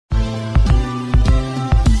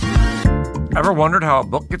Ever wondered how a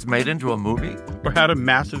book gets made into a movie? Or how to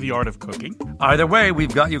master the art of cooking? Either way,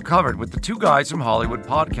 we've got you covered with the Two Guys from Hollywood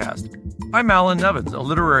podcast. I'm Alan Nevins, a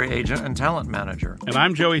literary agent and talent manager. And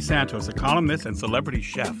I'm Joey Santos, a columnist and celebrity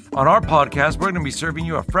chef. On our podcast, we're going to be serving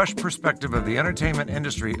you a fresh perspective of the entertainment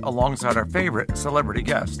industry alongside our favorite celebrity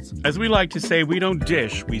guests. As we like to say, we don't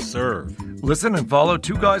dish, we serve. Listen and follow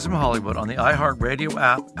Two Guys from Hollywood on the iHeartRadio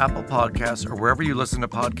app, Apple Podcasts, or wherever you listen to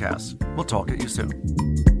podcasts. We'll talk at you soon.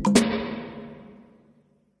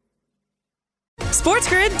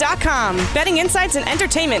 SportsGrid.com. Betting insights and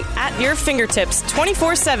entertainment at your fingertips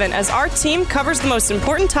 24/7 as our team covers the most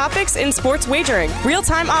important topics in sports wagering.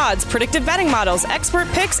 Real-time odds, predictive betting models, expert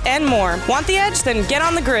picks, and more. Want the edge? Then get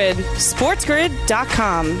on the grid.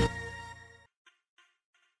 SportsGrid.com.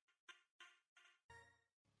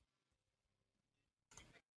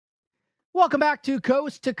 Welcome back to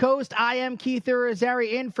Coast. I am Keith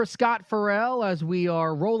Irizarry in for Scott Farrell as we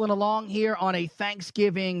are rolling along here on a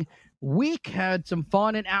Thanksgiving week. Had some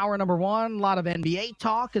fun in hour number one. A lot of NBA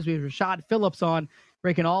talk as we have Rashad Phillips on,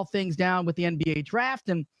 breaking all things down with the NBA draft,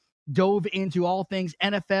 and dove into all things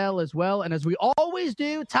NFL as well. And as we always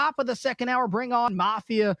do, top of the second hour, bring on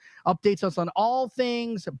Mafia, updates us on all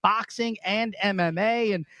things boxing and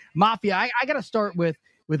MMA. And Mafia, I got to start with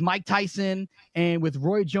Mike Tyson and with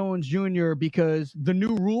Roy Jones Jr. because the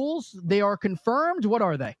new rules, they are confirmed. What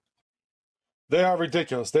are they? They are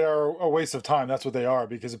ridiculous. They are a waste of time. That's what they are,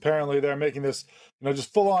 because apparently they're making this,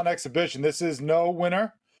 just full-on exhibition. This is no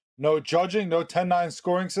winner, no judging, no 10-9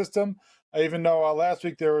 scoring system. I even know last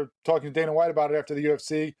week they were talking to Dana White about it after the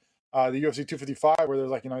UFC 255, where there's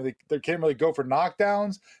like, they can't really go for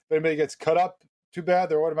knockdowns. If anybody gets cut up too bad,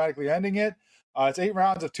 they're automatically ending it. It's 8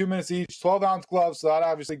 rounds of 2 minutes each, 12-ounce gloves, so that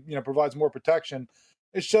obviously, provides more protection.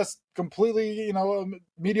 It's just completely, a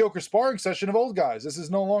mediocre sparring session of old guys. This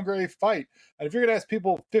is no longer a fight. And if you're going to ask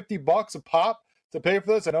people $50 a pop to pay for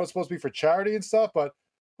this, I know it's supposed to be for charity and stuff, but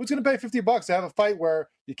who's going to pay $50 to have a fight where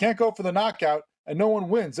you can't go for the knockout and no one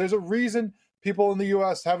wins? There's a reason people in the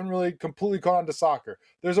U.S. haven't really completely caught on to soccer.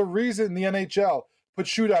 There's a reason the NHL put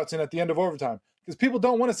shootouts in at the end of overtime, because people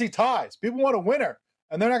don't want to see ties. People want a winner,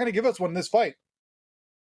 and they're not going to give us one in this fight.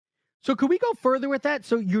 So could we go further with that?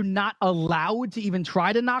 So you're not allowed to even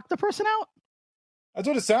try to knock the person out? That's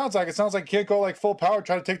what it sounds like. It sounds like you can't go like full power,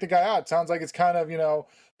 try to take the guy out. It sounds like it's kind of,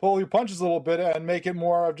 pull your punches a little bit and make it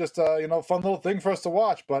more of just a, fun little thing for us to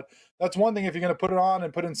watch. But that's one thing if you're going to put it on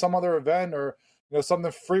and put in some other event or,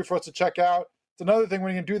 something free for us to check out. It's another thing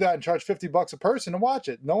when you can do that and charge $50 a person to watch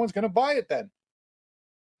it. No one's going to buy it then.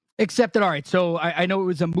 Except that, all right, so I know it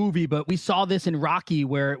was a movie, but we saw this in Rocky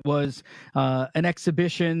where it was an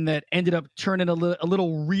exhibition that ended up turning a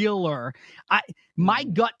little realer. My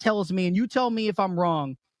gut tells me, and you tell me if I'm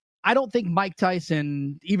wrong, I don't think Mike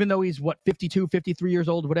Tyson, even though he's, 52, 53 years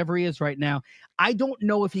old, whatever he is right now, I don't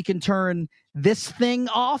know if he can turn this thing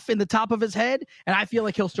off in the top of his head, and I feel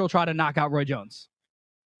like he'll still try to knock out Roy Jones.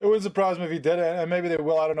 It wouldn't surprise me if he did, and maybe they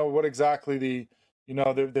will. I don't know what exactly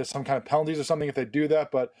there's some kind of penalties or something if they do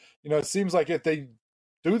that. But, it seems like if they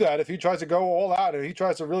do that, if he tries to go all out and he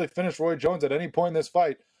tries to really finish Roy Jones at any point in this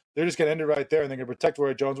fight, they're just going to end it right there, and they're going to protect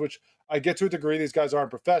Roy Jones, which I get to a degree. These guys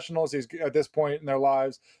aren't professionals. At this point in their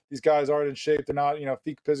lives, these guys aren't in shape. They're not,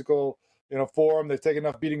 peak physical, form. They've taken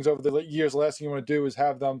enough beatings over the years. The last thing you want to do is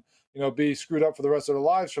have them, be screwed up for the rest of their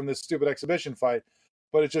lives from this stupid exhibition fight.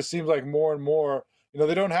 But it just seems like more and more,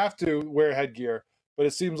 they don't have to wear headgear. But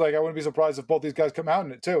it seems like I wouldn't be surprised if both these guys come out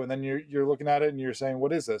in it too. And then you're looking at it and you're saying,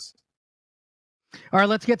 what is this? All right,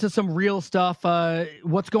 let's get to some real stuff.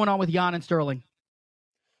 What's going on with Jan and Sterling?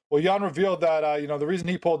 Well, Jan revealed that, the reason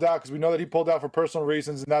he pulled out, because we know that he pulled out for personal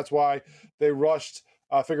reasons, and that's why they rushed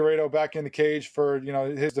Figueiredo back in the cage for,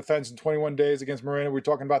 his defense in 21 days against Moreno. We were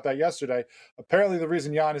talking about that yesterday. Apparently the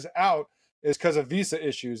reason Jan is out is because of visa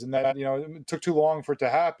issues, and that, it took too long for it to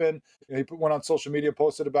happen. He went on social media,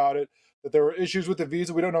 posted about it, that there were issues with the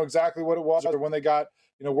visa. We don't know exactly what it was or when they got,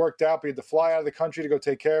 worked out, but he had to fly out of the country to go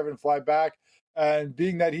take care of it and fly back. And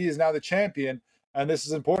being that he is now the champion, and this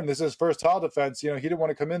is important, this is his first title defense, he didn't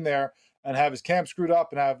want to come in there and have his camp screwed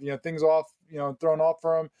up and have, things off, thrown off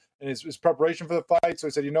for him and his preparation for the fight. So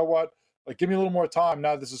he said, you know what, give me a little more time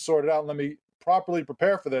now that this is sorted out and let me properly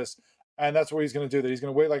prepare for this. And that's what he's going to do. That he's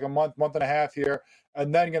going to wait like a month and a half here,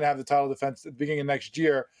 and then going to have the title defense at the beginning of next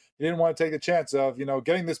year. He didn't want to take the chance of,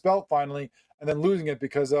 getting this belt finally and then losing it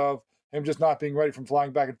because of him just not being ready from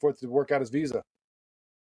flying back and forth to work out his visa.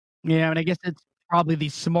 Yeah, and I guess probably the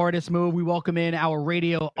smartest move. We welcome in our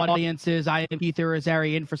radio audiences. I am Keith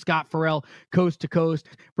Irizarry in for Scott Farrell, coast to coast,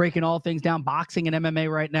 breaking all things down, boxing and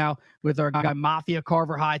MMA right now with our guy Mafia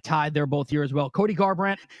Carver High tied. They're both here as well. Cody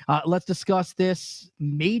Garbrandt, let's discuss this.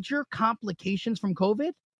 Major complications from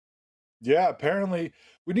COVID? Yeah, apparently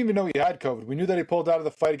we didn't even know he had COVID. We knew that he pulled out of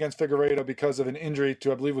the fight against Figueiredo because of an injury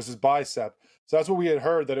to, I believe, was his bicep. So that's what we had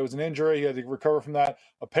heard, that it was an injury. He had to recover from that.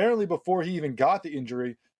 Apparently, before he even got the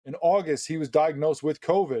injury, in August, he was diagnosed with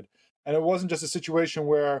COVID. And it wasn't just a situation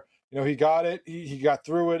where, he got it, he got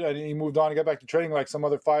through it, and he moved on and got back to training like some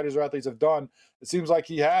other fighters or athletes have done. It seems like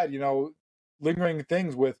he had, lingering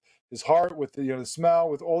things with his heart, with the smell,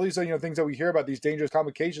 with all these things that we hear about, these dangerous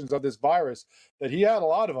complications of this virus, that he had a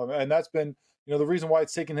lot of them. And that's been the reason why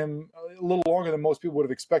it's taken him a little longer than most people would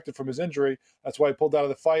have expected from his injury. That's why he pulled out of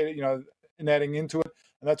the fight, and adding into it.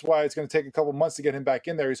 And that's why it's going to take a couple months to get him back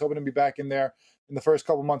in there. He's hoping to be back in there in the first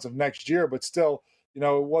couple months of next year, but still,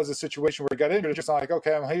 it was a situation where he got injured. It's just not like,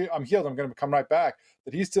 okay, I'm healed, I'm going to come right back.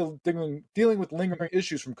 That he's still dealing with lingering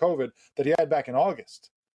issues from COVID that he had back in August.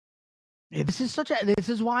 This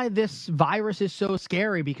is why this virus is so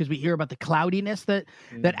scary, because we hear about the cloudiness that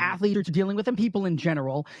athletes are dealing with and people in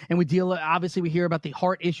general. And we hear about the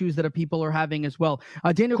heart issues that people are having as well.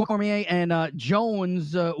 Daniel Cormier and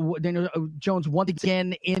Jones, Daniel Jones once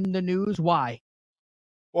again in the news. Why?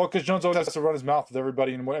 Well, because Jones always has to run his mouth with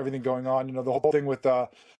everybody and everything going on. The whole thing with Khabib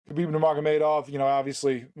Nurmagomedov,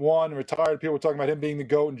 obviously won, retired. People were talking about him being the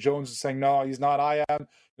GOAT, and Jones is saying, no, he's not, I am.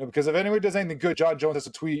 Because if anyone does anything good, John Jones has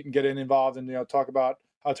to tweet and get involved and, talk about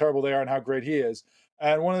how terrible they are and how great he is.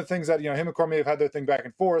 And one of the things that, him and Cormier have had their thing back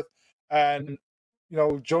and forth. And,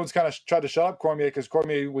 Jones kind of tried to shut up Cormier because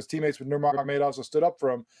Cormier was teammates with Nurmagomedov, so stood up for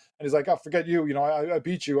him. And he's like, oh, forget you. I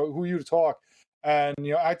beat you. Who are you to talk? And,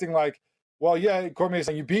 acting like, well, yeah, Cormier's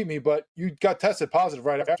saying you beat me, but you got tested positive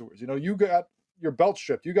right afterwards. You got your belt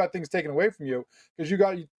stripped. You got things taken away from you because you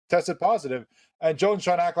got tested positive. And Jones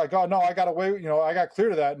trying to act like, oh, no, I got away. I got clear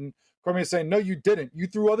to that. And Cormier's saying, no, you didn't. You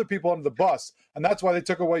threw other people under the bus, and that's why they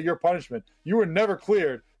took away your punishment. You were never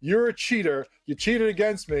cleared. You're a cheater. You cheated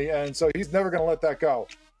against me, and so he's never going to let that go.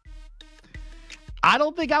 I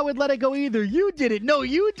don't think I would let it go either. You did it. No,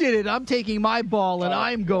 you did it. I'm taking my ball, and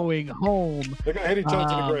I'm going home. They're going to hit each other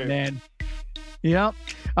to the grave. Man. Yep.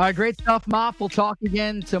 Great stuff, Moff. We'll talk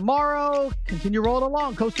again tomorrow. Continue rolling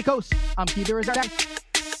along, coast to coast. I'm Keith Irizarry.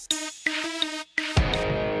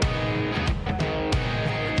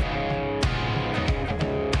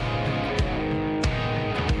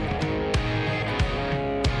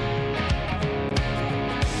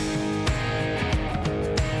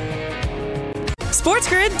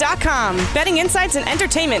 SportsGrid.com. Betting insights and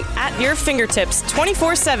entertainment at your fingertips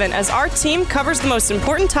 24/7 as our team covers the most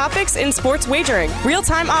important topics in sports wagering.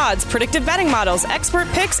 Real-time odds, predictive betting models, expert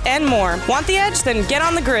picks, and more. Want the edge? Then get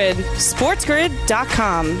on the grid.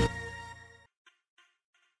 SportsGrid.com.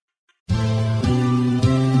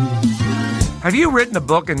 Have you written a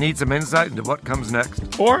book and need some insight into what comes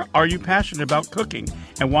next? Or are you passionate about cooking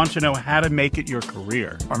and want to know how to make it your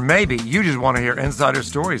career? Or maybe you just want to hear insider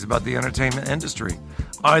stories about the entertainment industry.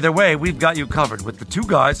 Either way, we've got you covered with the Two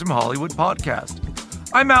Guys from Hollywood podcast.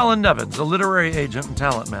 I'm Alan Nevins, a literary agent and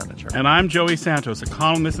talent manager. And I'm Joey Santos, a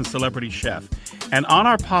columnist and celebrity chef. And on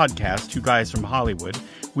our podcast, Two Guys from Hollywood,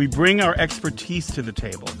 we bring our expertise to the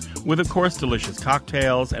table with, of course, delicious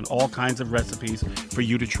cocktails and all kinds of recipes for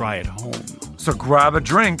you to try at home. So grab a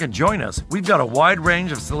drink and join us. We've got a wide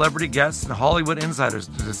range of celebrity guests and Hollywood insiders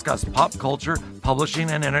to discuss pop culture, publishing,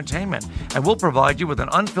 and entertainment. And we'll provide you with an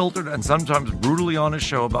unfiltered and sometimes brutally honest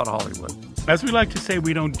show about Hollywood. As we like to say,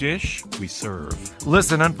 we don't dish, we serve.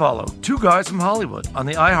 Listen and follow Two Guys from Hollywood on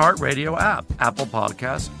the iHeartRadio app, Apple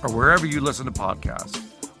Podcasts, or wherever you listen to podcasts.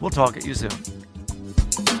 We'll talk at you soon.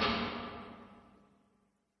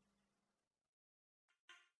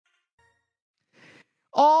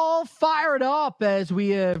 All fired up as we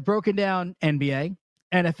have broken down NBA,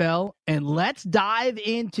 NFL, and let's dive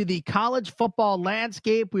into the college football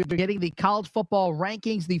landscape. We're getting the college football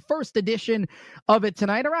rankings, the first edition of it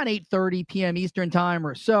tonight around 8:30 p.m. Eastern time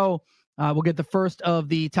or so. We'll get the first of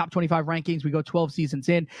the top 25 rankings. We go 12 seasons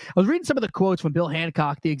in. I was reading some of the quotes from Bill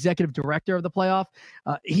Hancock, the executive director of the playoff.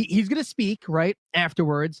 He's going to speak right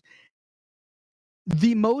afterwards.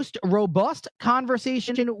 The most robust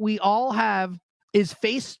conversation we all have is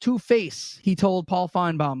face-to-face, he told Paul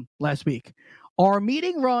Feinbaum last week. Our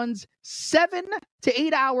meeting runs 7 to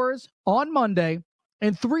 8 hours on Monday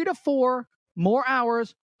and 3 to 4 more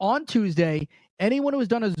hours on Tuesday. Anyone who has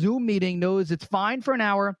done a Zoom meeting knows it's fine for an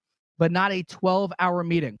hour, but not a 12-hour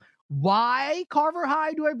meeting. Why, Carver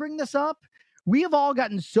High, do I bring this up? we have all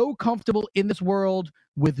gotten so comfortable in this world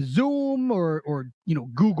with Zoom or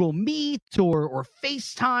Google Meet or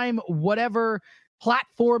FaceTime, whatever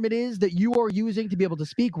platform it is that you are using to be able to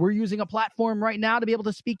speak. We're using a platform right now to be able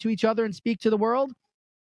to speak to each other and speak to the world.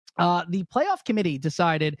 The playoff committee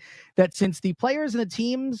decided that since the players and the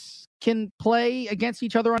teams can play against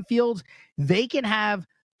each other on fields, they can have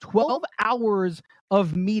 12 hours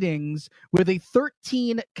of meetings with a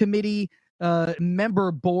 13 committee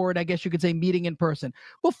member board, I guess you could say, meeting in person.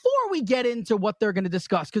 Before we get into what they're going to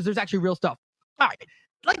discuss, because there's actually real stuff. All right.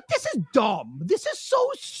 Like, this is dumb. This is so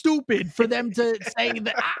stupid for them to say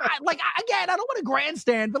that. Again, I don't want to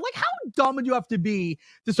grandstand, but how dumb would you have to be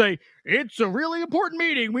to say, it's a really important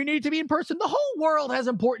meeting, we need to be in person? The whole world has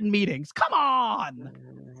important meetings. Come on.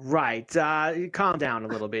 Right. Calm down a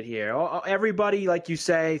little bit here. Everybody, like you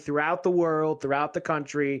say, throughout the world, throughout the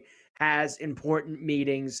country, has important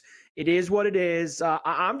meetings. It is what it is.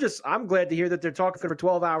 I'm glad to hear that they're talking for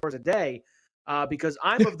 12 hours a day. Because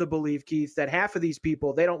I'm of the belief, Keith, that half of these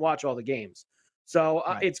people, they don't watch all the games. So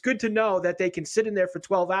right. It's good to know that they can sit in there for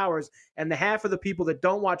 12 hours and the half of the people that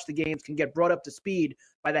don't watch the games can get brought up to speed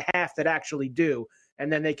by the half that actually do. And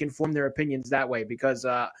then they can form their opinions that way, because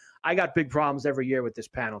I got big problems every year with this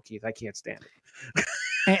panel, Keith. I can't stand it.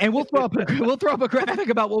 And we'll throw up a graphic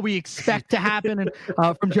about what we expect to happen. And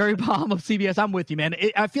from Jerry Palm of CBS, I'm with you, man.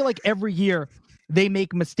 I feel like every year they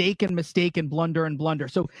make mistake and blunder.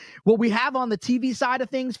 So what we have on the TV side of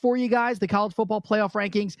things for you guys, the college football playoff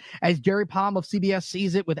rankings, as Jerry Palm of CBS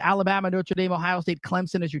sees it, with Alabama, Notre Dame, Ohio State,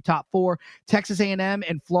 Clemson as your top 4, Texas A&M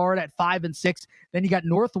and Florida at 5 and 6. Then you got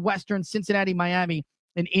Northwestern, Cincinnati, Miami,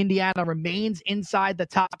 and Indiana remains inside the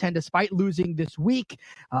top 10 despite losing this week.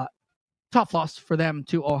 Tough loss for them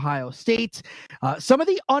to Ohio State. Some of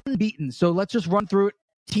the unbeaten. So let's just run through it.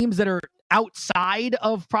 Teams that are outside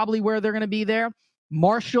of probably where they're going to be there: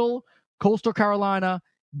 Marshall, Coastal Carolina,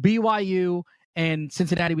 BYU, and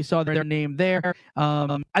Cincinnati. We saw their name there.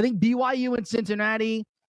 I think BYU and Cincinnati,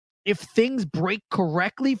 if things break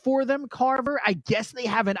correctly for them, Carver, I guess they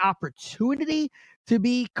have an opportunity to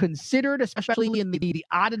be considered, especially in the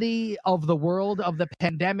oddity of the world of the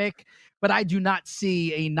pandemic. But I do not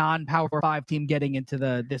see a non-Power 5 team getting into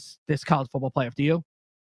this college football playoff. Do you?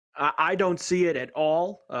 I don't see it at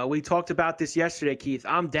all. We talked about this yesterday, Keith.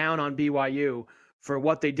 I'm down on BYU for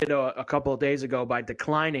what they did a couple of days ago by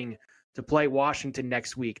declining to play Washington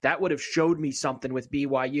next week. That would have showed me something with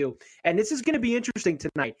BYU. And this is going to be interesting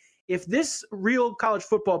tonight. If this real college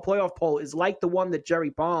football playoff poll is like the one that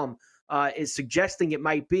Jerry Palm is suggesting it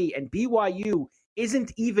might be, and BYU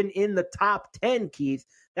isn't even in the top 10, Keith,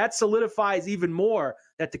 that solidifies even more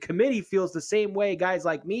that the committee feels the same way guys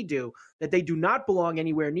like me do, that they do not belong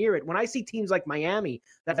anywhere near it. When I see teams like Miami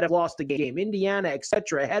that have lost the game, Indiana,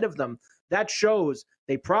 etc., ahead of them, that shows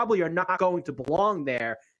they probably are not going to belong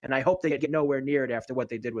there, and I hope they get nowhere near it after what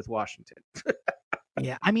they did with Washington.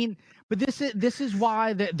 Yeah, I mean, but this is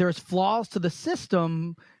why there's flaws to the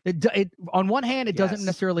system. It on one hand, it doesn't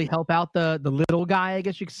necessarily help out the little guy, I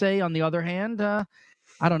guess you could say. On the other hand,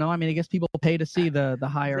 I don't know. I mean, I guess people pay to see the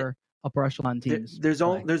higher upper echelon teams. There's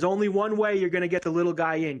only one way you're going to get the little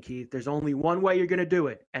guy in, Keith. There's only one way you're going to do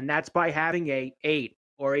it, and that's by having a 8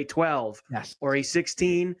 or a 12 or a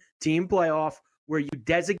 16 team playoff where you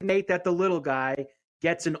designate that the little guy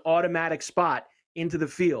gets an automatic spot into the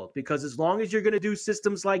field. Because as long as you're going to do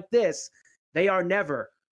systems like this, they are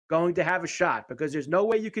never going to have a shot, because there's no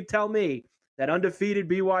way you could tell me that undefeated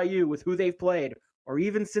BYU, with who they've played, or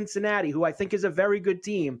even Cincinnati, who I think is a very good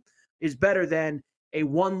team, is better than a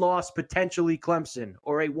one-loss potentially Clemson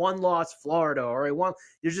or a one-loss Florida or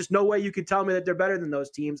there's just no way you could tell me that they're better than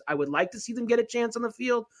those teams. I would like to see them get a chance on the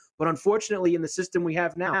field, but unfortunately in the system we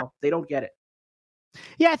have now, they don't get it.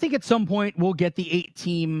 Yeah, I think at some point we'll get the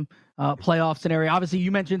 8-team playoff scenario. Obviously, you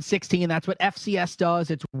mentioned 16. That's what FCS does.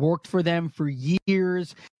 It's worked for them for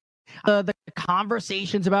years. The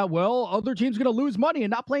conversations about, well, other teams going to lose money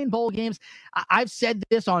and not playing bowl games. I've said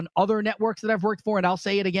this on other networks that I've worked for, and I'll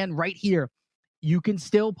say it again right here. You can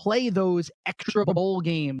still play those extra bowl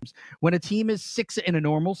games when a team is 6 in a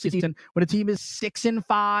normal season, when a team is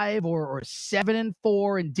 6-5 or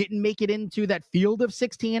 7-4 and didn't make it into that field of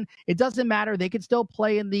 16. It doesn't matter. They can still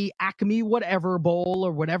play in the Acme whatever bowl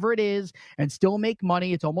or whatever it is and still make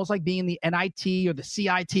money. It's almost like being the NIT or the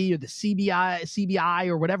CIT or the CBI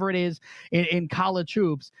or whatever it is in college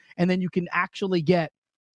hoops. And then you can actually get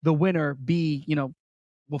the winner be,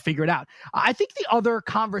 we'll figure it out. I think the other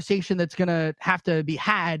conversation that's going to have to be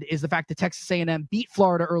had is the fact that Texas A&M beat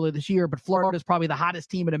Florida earlier this year, but Florida is probably the hottest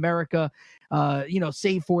team in America,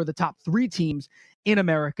 save for the top 3 teams in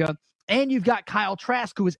America. And you've got Kyle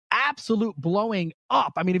Trask, who is absolute blowing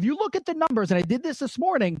up. I mean, if you look at the numbers, and I did this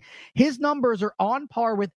morning, his numbers are on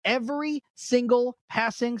par with every single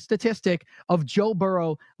passing statistic of Joe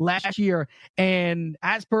Burrow last year. And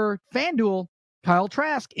as per FanDuel, Kyle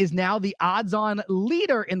Trask is now the odds-on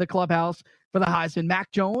leader in the clubhouse for the Heisman.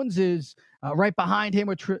 Mac Jones is right behind him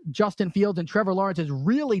with Justin Fields, and Trevor Lawrence has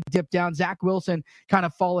really dipped down. Zach Wilson kind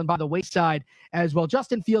of fallen by the wayside as well.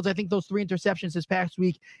 Justin Fields, I think those 3 interceptions this past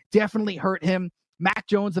week definitely hurt him. Mac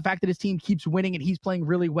Jones, the fact that his team keeps winning and he's playing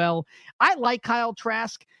really well. I like Kyle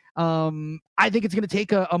Trask. I think it's going to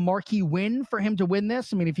take a marquee win for him to win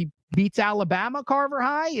this. I mean, if he beats Alabama, Carver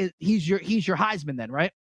High, he's your Heisman then,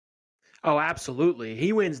 right? Oh, absolutely.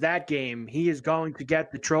 He wins that game, he is going to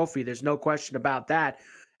get the trophy. There's no question about that.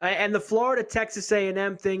 And the Florida-Texas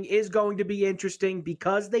A&M thing is going to be interesting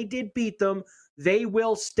because they did beat them. They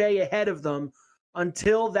will stay ahead of them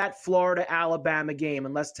until that Florida-Alabama game,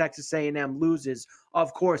 unless Texas A&M loses.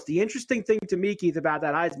 Of course, the interesting thing to me, Keith, about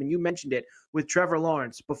that Heisman, you mentioned it with Trevor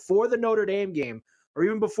Lawrence. Before the Notre Dame game, or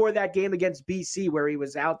even before that game against BC where he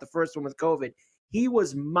was out the first one with COVID, he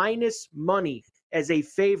was minus money as a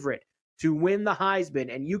favorite to win the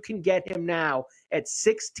Heisman, and you can get him now at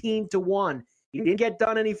 16-1. He didn't get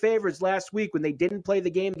done any favors last week when they didn't play the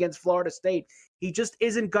game against Florida State. He just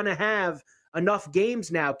isn't going to have enough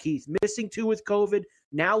games now, Keith. Missing 2 with COVID,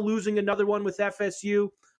 now losing another one with FSU.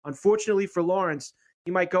 Unfortunately for Lawrence,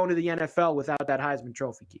 he might go into the NFL without that Heisman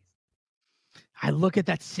Trophy, Keith. I look at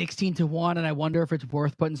that 16-1, and I wonder if it's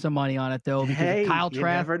worth putting some money on it, though, because Kyle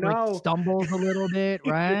Trask stumbles a little bit,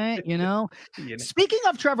 right? Speaking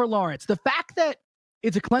of Trevor Lawrence, the fact that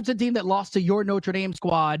it's a Clemson team that lost to your Notre Dame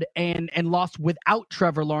squad and lost without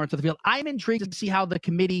Trevor Lawrence on the field, I'm intrigued to see how the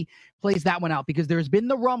committee plays that one out, because there's been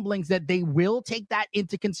the rumblings that they will take that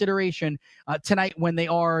into consideration tonight when they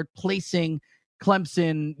are placing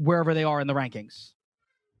Clemson wherever they are in the rankings.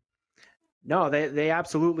 No, they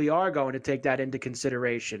absolutely are going to take that into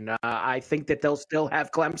consideration. I think that they'll still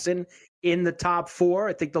have Clemson in the top 4.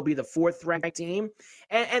 I think they'll be the 4th ranked team.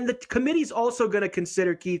 And the committee's also going to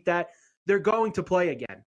consider, Keith, that they're going to play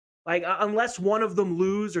again. Like, unless one of them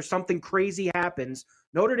lose or something crazy happens,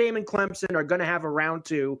 Notre Dame and Clemson are going to have a round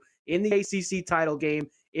 2 in the ACC title game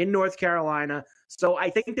in North Carolina. So I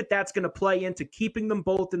think that that's going to play into keeping them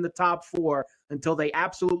both in the top 4 until they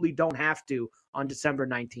absolutely don't have to on December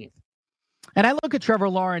 19th. And I look at Trevor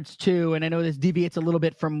Lawrence, too, and I know this deviates a little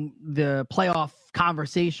bit from the playoff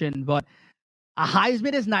conversation, but a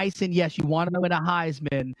Heisman is nice, and yes, you want to win a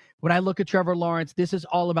Heisman. When I look at Trevor Lawrence, this is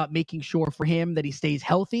all about making sure for him that he stays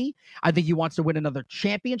healthy. I think he wants to win another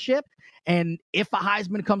championship, and if a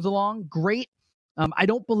Heisman comes along, great. I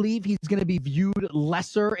don't believe he's going to be viewed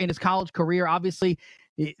lesser in his college career. Obviously,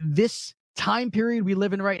 this time period we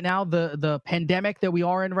live in right now, the pandemic that we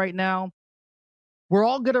are in right now, we're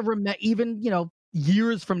all going to remember, even,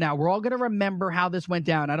 years from now, we're all going to remember how this went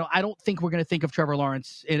down. I don't think we're going to think of Trevor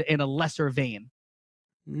Lawrence in a lesser vein.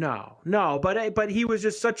 No, but he was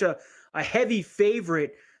just such a heavy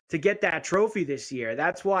favorite to get that trophy this year.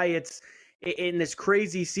 That's why it's in this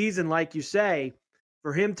crazy season, like you say,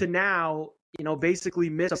 for him to now, basically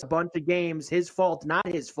miss a bunch of games, his fault, not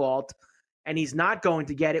his fault, and he's not going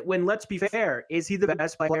to get it. When, let's be fair, is he the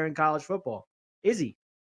best player in college football? Is he?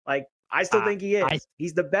 I still think he is.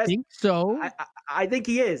 He's the best. I think so. I think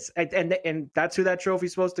he is. And that's who that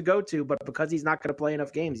trophy's supposed to go to. But because he's not going to play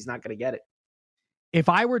enough games, he's not going to get it. If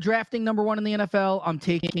I were drafting number 1 in the NFL, I'm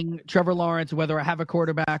taking Trevor Lawrence, whether I have a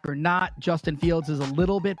quarterback or not. Justin Fields is a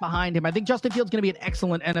little bit behind him. I think Justin Fields is going to be an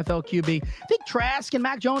excellent NFL QB. I think Trask and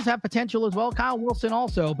Mac Jones have potential as well. Kyle Wilson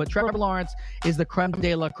also. But Trevor Lawrence is the creme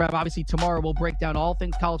de la creme. Obviously, tomorrow we'll break down all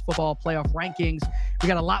things college football playoff rankings. We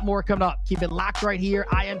got a lot more coming up. Keep it locked right here.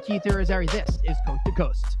 I am Keith Irizarry. This is Coast to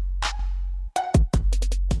Coast.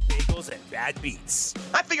 And bad beats.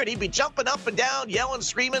 I figured he'd be jumping up and down, yelling,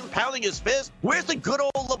 screaming, pounding his fist. Where's the good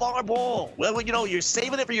old LeVar Ball? Well, you're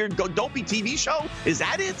saving it for your dopey TV show? Is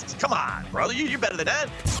that it? Come on, brother. You're better than that.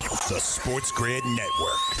 The Sports Grid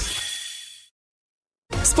Network.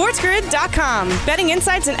 SportsGrid.com. Betting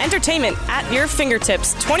insights and entertainment at your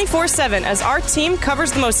fingertips 24/7 as our team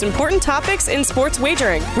covers the most important topics in sports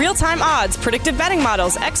wagering. Real-time odds, predictive betting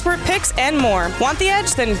models, expert picks, and more. Want the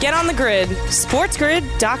edge? Then get on the grid.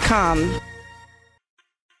 SportsGrid.com.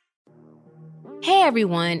 Hey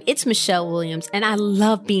everyone, it's Michelle Williams, and I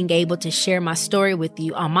love being able to share my story with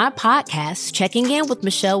you on my podcast, Checking In with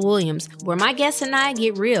Michelle Williams, where my guests and I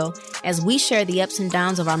get real as we share the ups and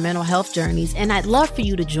downs of our mental health journeys, and I'd love for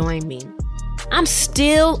you to join me. I'm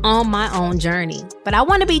still on my own journey, but I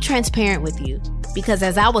want to be transparent with you. because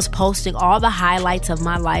as I was posting all the highlights of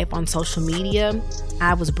my life on social media,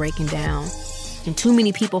 I was breaking down. And too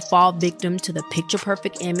many people fall victim to the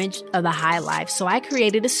picture-perfect image of the high life, so I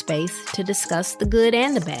created a space to discuss the good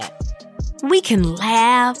and the bad. We can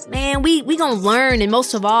laugh, man, we gonna learn, and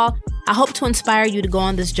most of all, I hope to inspire you to go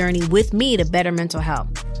on this journey with me to better mental health.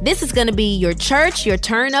 This is gonna be your church, your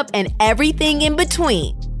turn up, and everything in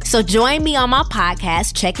between. So join me on my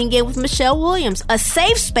podcast, Checking In with Michelle Williams, a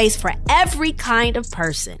safe space for every kind of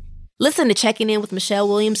person. Listen to Checking In with Michelle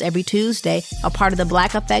Williams every Tuesday, a part of the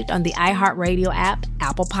Black Effect on the iHeartRadio app,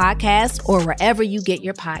 Apple Podcasts, or wherever you get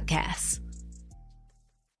your podcasts.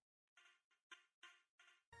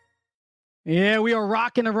 Yeah, we are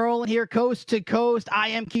rocking and rolling here coast to coast. I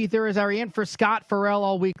am Keith Irizarry in for Scott Farrell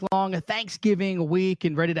all week long. A Thanksgiving week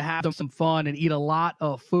and ready to have some fun and eat a lot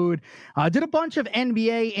of food. Did a bunch of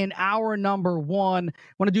NBA in hour number one.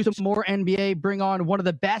 Want to do some more NBA, bring on one of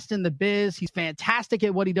the best in the biz. He's fantastic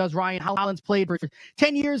at what he does. Ryan Hollins played for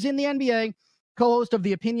 10 years in the NBA. Co-host of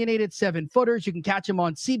the Opinionated 7-Footers. You can catch him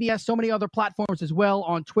on CBS, so many other platforms as well.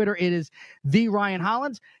 On Twitter, it is the Ryan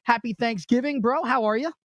Hollins. Happy Thanksgiving, bro. How are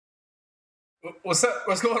you? What's up?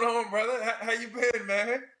 What's going on, brother? How you been,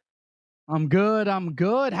 man? I'm good.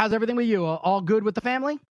 How's everything with you? All good with the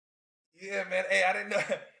family? Yeah, man. Hey, I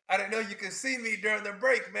didn't know you could see me during the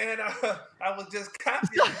break, man. I was just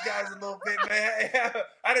copying you guys a little bit, man.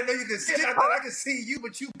 I didn't know you could see. I thought I could see you,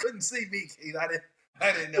 but you couldn't see me, Keith.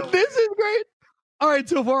 I didn't know. This is great. All right,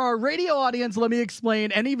 so for our radio audience, let me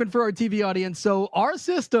explain, and even for our TV audience. So our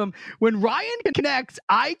system, when Ryan connects,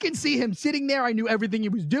 I can see him sitting there. I knew everything he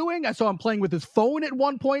was doing. I saw him playing with his phone at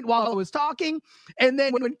one point while I was talking. And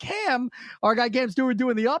then when Cam, our guy Cam Stewart,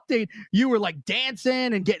 doing the update, you were like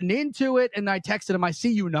dancing and getting into it. And I texted him, I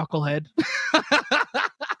see you, knucklehead.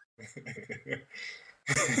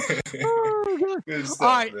 Good stuff, all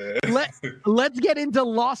right, let's get into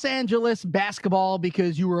Los Angeles basketball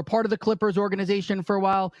because you were a part of the Clippers organization for a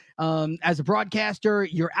while. As a broadcaster,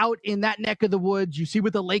 you're out in that neck of the woods. You see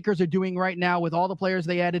what the Lakers are doing right now with all the players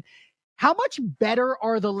they added. How much better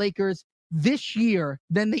are the Lakers this year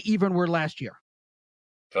than they even were last year?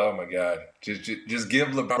 Oh my God! Just give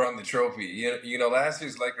LeBron the trophy. You know, last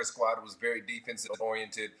year's Lakers squad was very defensive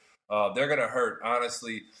oriented. They're going to hurt,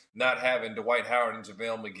 honestly, not having Dwight Howard and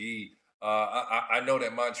JaVale McGee. I know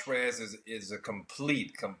that Montrez is a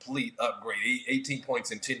complete upgrade, 18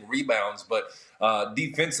 points and 10 rebounds, but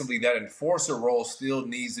defensively, that enforcer role still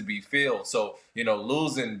needs to be filled. So, you know,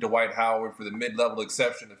 losing Dwight Howard for the mid-level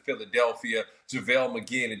exception to Philadelphia, JaVale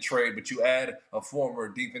McGee in a trade, but you add a former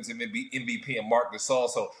defensive MVP and Marc Gasol.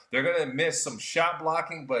 So they're going to miss some shot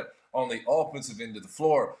blocking, but on the offensive end of the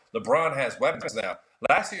floor, LeBron has weapons now.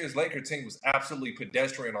 Last year's Laker team was absolutely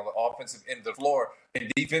pedestrian on the offensive end of the floor,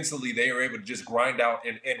 and defensively they were able to just grind out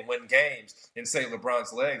and win games and save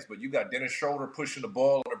LeBron's legs. But you got Dennis Schroeder pushing the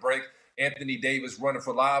ball on the break, Anthony Davis running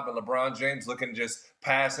for lob, and LeBron James looking to just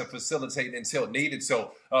pass and facilitate until needed.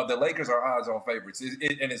 So the Lakers are odds-on favorites, and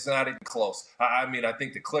it's not even close. I mean, I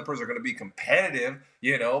think the Clippers are going to be competitive,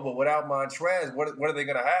 you know, but without Montrez, what are they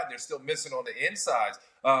going to have? They're still missing on the insides.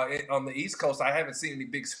 On the East Coast, I haven't seen any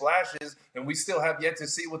big splashes, and we still have yet to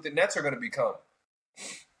see what the Nets are going to become.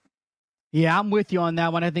 Yeah, I'm with you on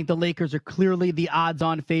that one. I think the Lakers are clearly the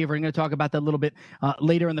odds-on favorite. I'm going to talk about that a little bit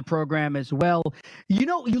later in the program as well. You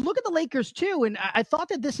know, you look at the Lakers too, and I thought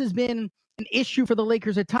that this has been an issue for the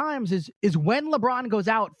Lakers at times is when LeBron goes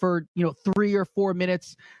out for, 3 or 4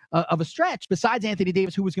 minutes of a stretch, besides Anthony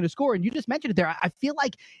Davis, who was going to score. And you just mentioned it there. I feel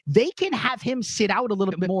like they can have him sit out a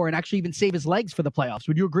little bit more and actually even save his legs for the playoffs.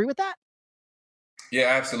 Would you agree with that? Yeah,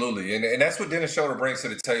 absolutely. And that's what Dennis Schroeder brings to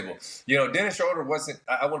the table. You know, Dennis Schroeder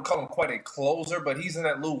I wouldn't call him quite a closer, but he's in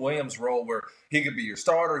that Lou Williams role where he could be your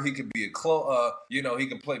starter. He could be he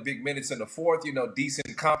can play big minutes in the fourth,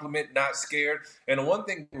 decent compliment, not scared. And the one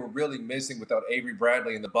thing we were really missing without Avery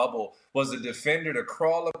Bradley in the bubble was a defender to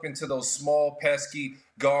crawl up into those small, pesky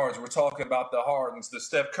guards. We're talking about the Hardens, the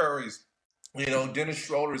Steph Currys. Dennis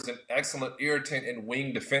Schroeder is an excellent irritant and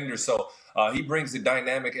wing defender. So he brings the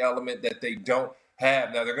dynamic element that they don't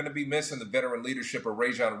have. Now, they're going to be missing the veteran leadership of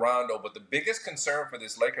Rajon Rondo, but the biggest concern for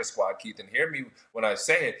this Lakers squad, Keith, and hear me when I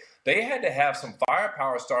say it, they had to have some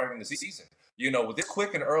firepower starting the season. With this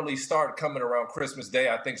quick and early start coming around Christmas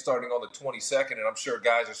Day, I think starting on the 22nd, and I'm sure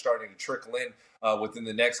guys are starting to trickle in within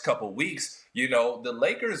the next couple of weeks, the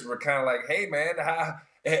Lakers were kind of like, hey, man,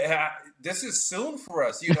 this is soon for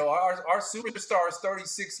us. Our superstar is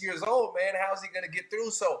 36 years old, man. How's he going to get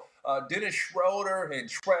through? So Dennis Schroeder and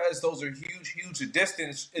Trez, those are huge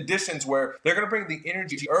additions where they're going to bring the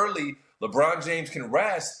energy early. LeBron James can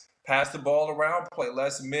rest. pass the ball around, play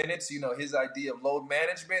less minutes, his idea of load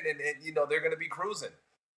management, and they're going to be cruising.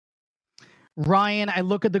 Ryan, I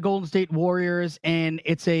look at the Golden State Warriors, and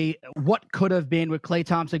it's a what could have been with Klay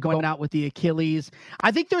Thompson going out with the Achilles.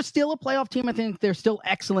 I think they're still a playoff team. I think they're still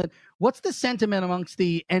excellent. What's the sentiment amongst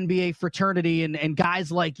the NBA fraternity and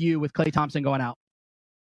guys like you with Klay Thompson going out?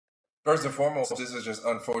 First and foremost, this is just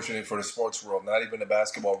unfortunate for the sports world, not even the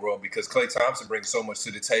basketball world, because Klay Thompson brings so much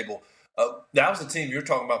to the table. That was the team you're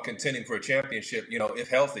talking about contending for a championship, if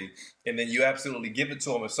healthy, and then you absolutely give it to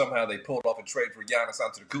them if somehow they pulled off a trade for Giannis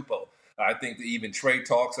Antetokounmpo. I think that even trade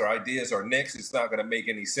talks or ideas or Knicks, it's not going to make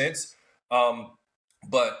any sense.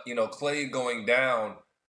 But, Klay going down,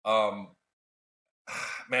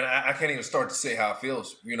 man, I can't even start to say how it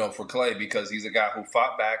feels, for Klay, because he's a guy who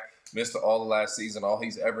fought back, missed all the last season. All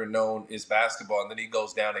he's ever known is basketball, and then he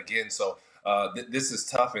goes down again. So this is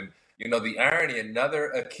tough. And, the irony, another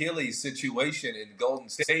Achilles situation in Golden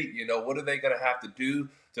State, what are they going to have to do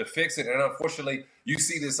to fix it? And unfortunately, you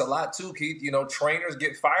see this a lot too, Keith. Trainers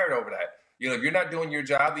get fired over that. If you're not doing your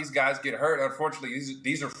job, these guys get hurt. Unfortunately,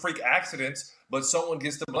 these are freak accidents, but someone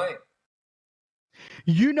gets to blame.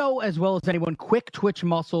 As well as anyone, quick twitch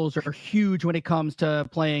muscles are huge when it comes to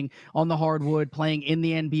playing on the hardwood, playing in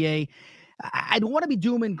the NBA. I don't want to be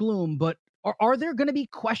doom and gloom, but are there going to be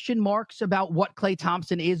question marks about what Klay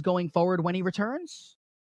Thompson is going forward when he returns?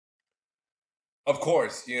 Of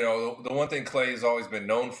course. The one thing Klay has always been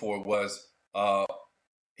known for was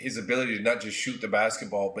his ability to not just shoot the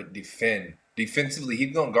basketball, but defend. Defensively,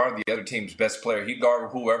 he's going to guard the other team's best player. He'd guard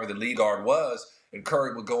whoever the lead guard was, and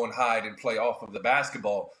Curry would go and hide and play off of the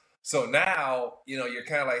basketball. So now, you're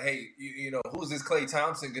kind of like, hey, who's this Klay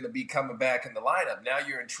Thompson going to be coming back in the lineup? Now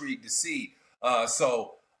you're intrigued to see.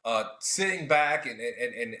 So sitting back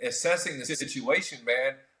and assessing the situation,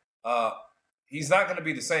 man, he's not going to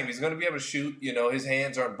be the same. He's going to be able to shoot. His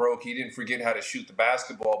hands aren't broke. He didn't forget how to shoot the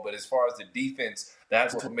basketball. But as far as the defense,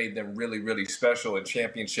 that's what made them really, really special and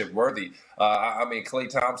championship worthy. Klay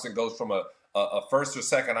Thompson goes from a first or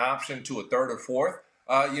second option to a third or fourth,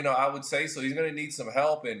 I would say. So he's going to need some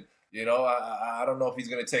help. And, I don't know if he's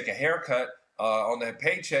going to take a haircut on that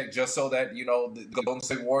paycheck just so that, the Golden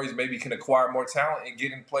State Warriors maybe can acquire more talent and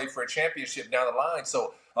get in play for a championship down the line.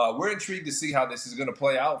 So we're intrigued to see how this is going to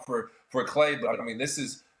play out for Klay. But, this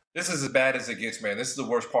is as bad as it gets, man. This is the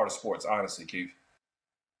worst part of sports, honestly, Keith.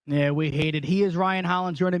 Yeah, we hate it. He is Ryan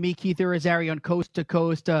Hollins, joining me, Keith Irizarry, on Coast to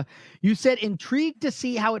Coast. You said intrigued to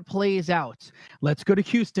see how it plays out. Let's go to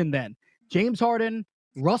Houston then. James Harden,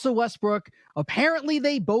 Russell Westbrook. Apparently,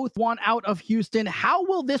 they both want out of Houston. How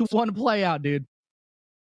will this one play out, dude?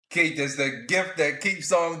 Keith, it's the gift that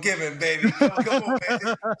keeps on giving, baby. Come on,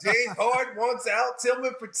 man. James Harden wants out.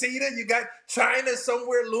 Tillman Fertitta. You got China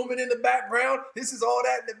somewhere looming in the background. This is all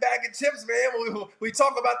that in the bag of chips, man. We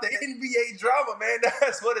talk about the NBA drama, man.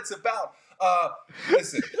 That's what it's about.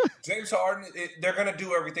 Listen, James Harden, they're going to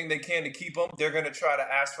do everything they can to keep him. They're going to try to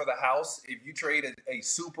ask for the house. If you trade a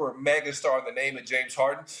super mega star in the name of James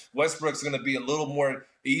Harden, Westbrook's going to be a little more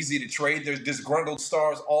easy to trade. There's disgruntled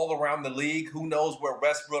stars all around the league. Who knows where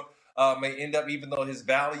Westbrook may end up, even though his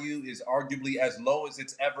value is arguably as low as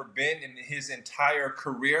it's ever been in his entire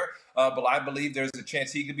career. But I believe there's a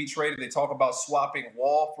chance he could be traded. They talk about swapping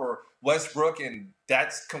Wall for Westbrook, and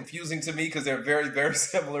that's confusing to me because they're very, very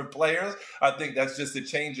similar players. I think that's just a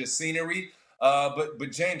change of scenery.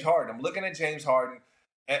 But James Harden, I'm looking at James Harden,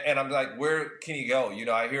 and I'm like, where can he go?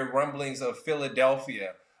 I hear rumblings of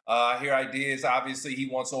Philadelphia. I hear ideas. Obviously, he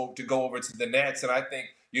wants to go over to the Nets, and I think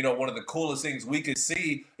one of the coolest things we could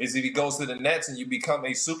see is if he goes to the Nets and you become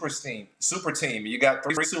a super team. You got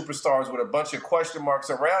 3 superstars with a bunch of question marks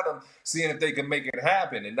around them, seeing if they can make it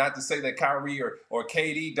happen. And not to say that Kyrie or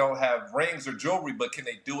KD don't have rings or jewelry, but can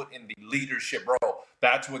they do it in the leadership role?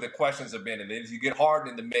 That's where the questions have been. And if you get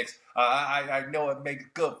Harden in the mix, I know it makes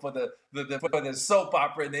it good for the soap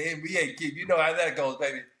opera in the NBA. Keith, you know how that goes,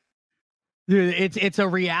 baby. Dude, it's a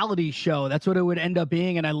reality show. That's what it would end up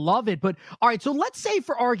being, and I love it. But all right, so let's say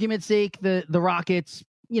for argument's sake, the Rockets,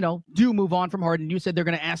 do move on from Harden. You said they're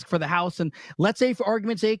going to ask for the house, and let's say for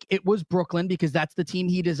argument's sake, it was Brooklyn because that's the team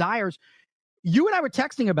he desires. You and I were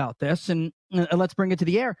texting about this, and let's bring it to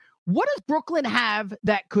the air. What does Brooklyn have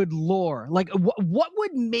that could lure? Like, what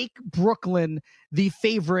would make Brooklyn the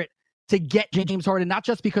favorite to get James Harden, not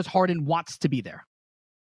just because Harden wants to be there?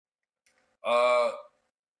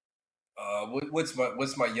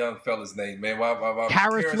 What's my young fella's name, man?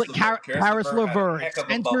 Caris LeVert,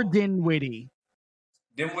 Spencer Dinwiddie.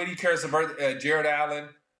 Caris LeVert, Jared Allen.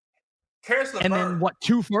 Caris LeVert. And then what,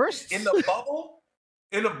 2 firsts? In the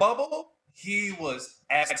bubble, he was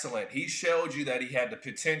excellent. He showed you that he had the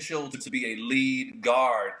potential to be a lead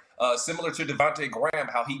guard similar to Devontae Graham,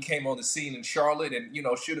 how he came on the scene in Charlotte and,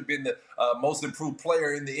 should have been the most improved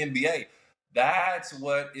player in the NBA. That's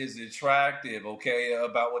what is attractive, okay,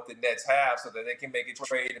 about what the Nets have, so that they can make a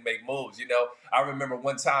trade and make moves. I remember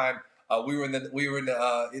one time we were in the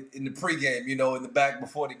pregame, in the back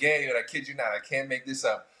before the game, and I kid you not, I can't make this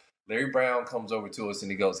up. Larry Brown comes over to us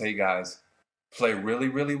and he goes, "Hey guys, play really,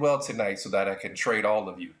 really well tonight so that I can trade all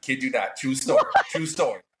of you." Kid you not, true story, true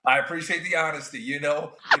story. I appreciate the honesty. They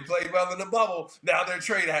played well in the bubble. Now they're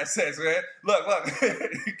trade assets, man. Look.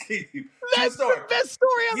 Keith, that's the best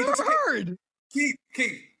story I've ever heard. Keith,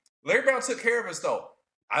 Larry Brown took care of us, though.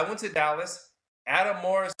 I went to Dallas. Adam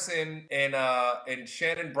Morrison and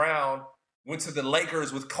Shannon Brown went to the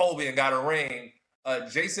Lakers with Kobe and got a ring.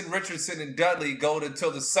 Jason Richardson and Dudley go to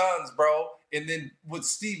the Suns, bro. And then with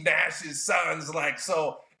Steve Nash's sons,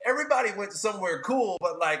 so everybody went somewhere cool,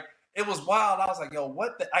 but it was wild. I was like, yo,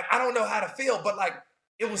 what the? I don't know how to feel, but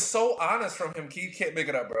it was so honest from him. Keith, can't make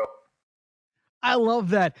it up, bro. I love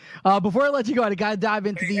that. Before I let you go, I gotta dive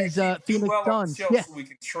into these Phoenix Suns. So we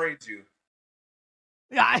can trade you.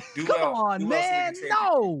 Yeah, come on, man.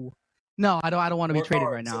 No, I don't want to be traded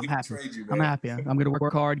right now. I'm happy. I'm happy. I'm going to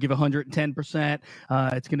work hard, give 110%.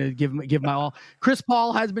 It's going to give my all. Chris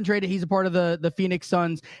Paul has been traded. He's a part of the Phoenix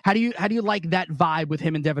Suns. How do you like that vibe with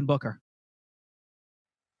him and Devin Booker?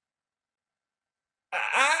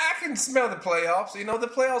 I can smell the playoffs. The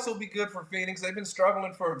playoffs will be good for Phoenix. They've been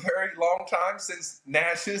struggling for a very long time since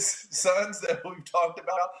Nash's Suns that we've talked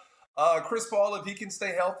about. Chris Paul, if he can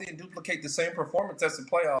stay healthy and duplicate the same performance as the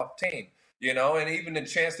playoff team, and even a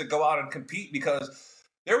chance to go out and compete, because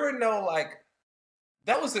there were no,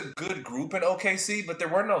 that was a good group in OKC, but there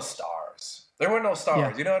were no stars. There were no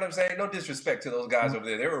stars. Yeah. You know what I'm saying? No disrespect to those guys over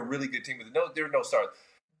there. They were a really good team, but there were no stars.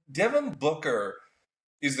 Devin Booker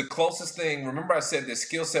is the closest thing. Remember I said this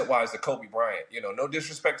skill set wise to Kobe Bryant. No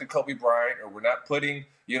disrespect to Kobe Bryant, or we're not putting,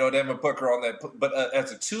 Devin Booker on that. But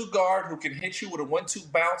as a two guard who can hit you with a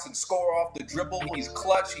 1-2 bounce and score off the dribble, he's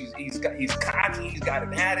clutch. He's cocky. He's got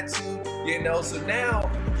an attitude. So now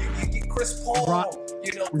you get Chris Paul.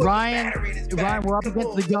 Ryan, we're up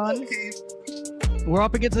against the gun. We're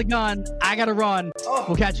up against the gun. I gotta run. Oh.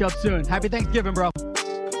 We'll catch you up soon. Happy Thanksgiving, bro.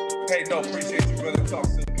 Hey, no, appreciate you, brother. Talk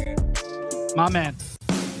soon, man. My man.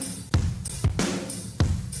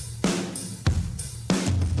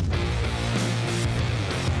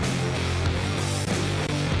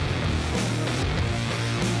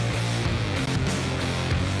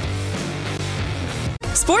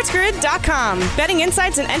 SportsGrid.com. Betting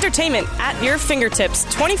insights and entertainment at your fingertips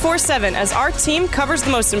 24/7 as our team covers the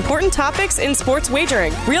most important topics in sports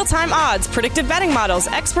wagering. Real-time odds, predictive betting models,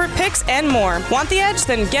 expert picks, and more. Want the edge?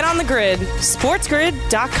 Then get on the grid.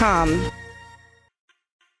 SportsGrid.com.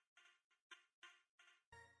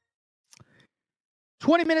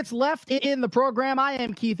 $20 minutes left in the program. I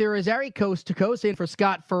am Keith Irizarry, coast to coast, in for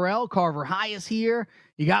Scott Farrell. Carver High is here.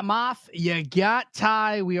 You got Moff, you got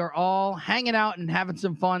Ty. We are all hanging out and having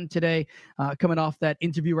some fun today, coming off that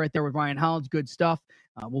interview right there with Ryan Hollins. Good stuff.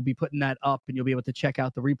 We'll be putting that up, and you'll be able to check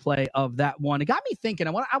out the replay of that one. It got me thinking. I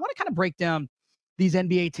want to kind of break down these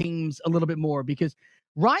NBA teams a little bit more, because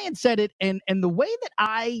Ryan said it, and the way that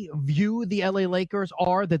I view the LA Lakers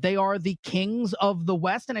are that they are the kings of the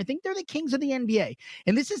West, and I think they're the kings of the NBA.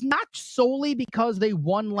 And this is not solely because they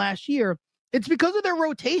won last year. It's because of their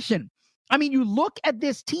rotation. I mean, you look at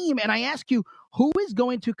this team, and I ask you, who is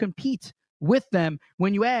going to compete with them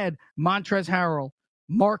when you add Montrezl Harrell,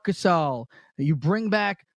 Marc Gasol, you bring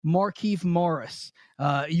back Markieff Morris,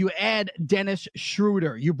 you add Dennis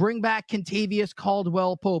Schroeder, you bring back Kentavious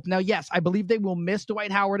Caldwell-Pope. Now, yes, I believe they will miss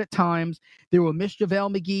Dwight Howard at times. They will miss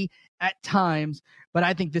JaVale McGee at times, but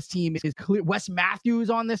I think this team is clear. Wes Matthews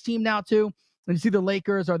on this team now, too. And you see the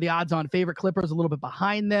Lakers are the odds-on favorite. Clippers a little bit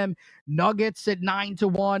behind them. Nuggets at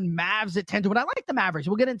 9-1. Mavs at 10-1. I like the Mavericks.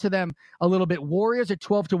 We'll get into them a little bit. Warriors at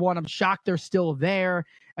 12-1. I'm shocked they're still there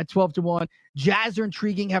at 12-1. Jazz are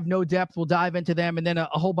intriguing, have no depth. We'll dive into them, and then a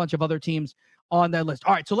whole bunch of other teams on that list.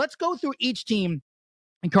 All right, so let's go through each team.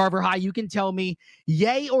 And Carver High, you can tell me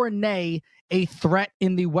yay or nay a threat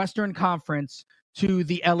in the Western Conference to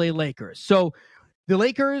the LA Lakers. So the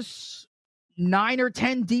Lakers, 9 or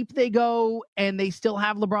 10 deep they go, and they still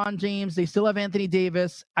have LeBron James. They still have Anthony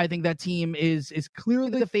Davis. I think that team is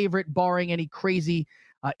clearly the favorite, barring any crazy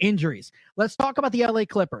injuries. Let's talk about the LA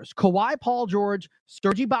Clippers. Kawhi, Paul George,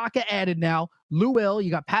 Serge Ibaka added now. Lou Will,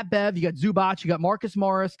 you got Pat Bev, you got Zubac, you got Marcus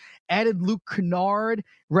Morris, added Luke Kennard,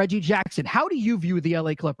 Reggie Jackson. How do you view the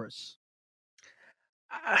LA Clippers?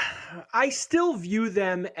 I still view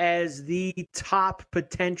them as the top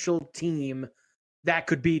potential team that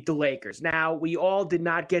could beat the Lakers. Now, we all did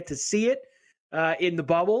not get to see it in the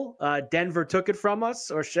bubble. Denver took it from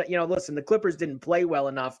us. Or, listen, the Clippers didn't play well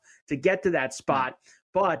enough to get to that spot.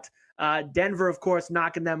 But Denver, of course,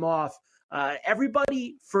 knocking them off.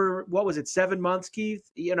 Everybody for, 7 months, Keith?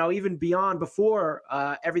 Even beyond, before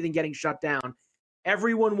everything getting shut down,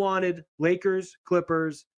 everyone wanted Lakers,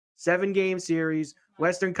 Clippers, 7-game series,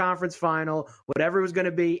 Western Conference Final, whatever it was going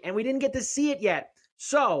to be, and we didn't get to see it yet.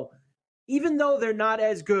 So even though they're not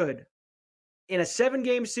as good, in a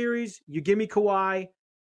 7-game series, you give me Kawhi.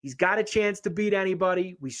 He's got a chance to beat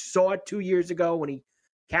anybody. We saw it 2 years ago when he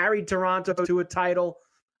carried Toronto to a title.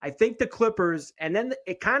 I think the Clippers, and then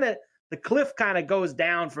the cliff kind of goes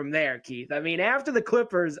down from there, Keith. I mean, after the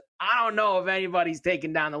Clippers, I don't know if anybody's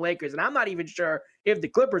taking down the Lakers, and I'm not even sure if the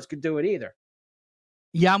Clippers could do it either.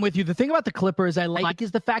 Yeah, I'm with you. The thing about the Clippers I like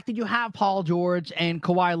is the fact that you have Paul George and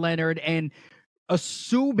Kawhi Leonard, and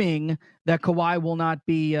assuming that Kawhi will not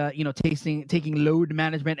be, taking load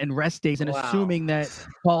management and rest days, and assuming that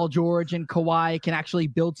Paul George and Kawhi can actually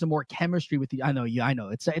build some more chemistry with you. I know.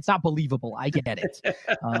 It's not believable. I get it.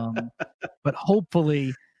 But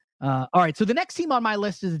hopefully, all right. So the next team on my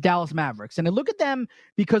list is the Dallas Mavericks, and I look at them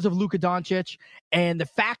because of Luka Doncic and the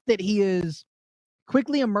fact that he is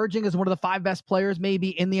quickly emerging as one of the 5 best players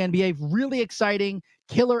maybe in the NBA. Really exciting,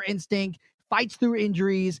 killer instinct, fights through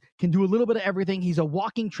injuries, can do a little bit of everything. He's a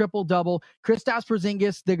walking triple-double. Kristaps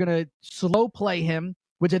Porzingis, they're going to slow play him,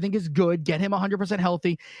 which I think is good, get him 100%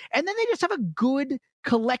 healthy. And then they just have a good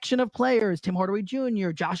collection of players. Tim Hardaway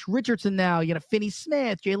Jr., Josh Richardson now, Finney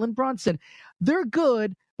Smith, Jalen Brunson. They're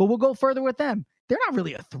good, but we'll go further with them. They're not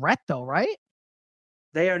really a threat though, right?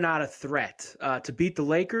 They are not a threat. To beat the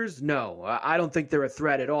Lakers, no. I don't think they're a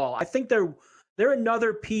threat at all. I think they're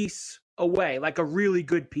another piece away, like a really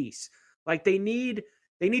good piece. Like they need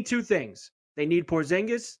 2 things. They need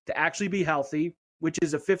Porzingis to actually be healthy, which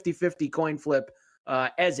is a 50-50 coin flip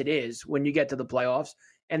as it is when you get to the playoffs.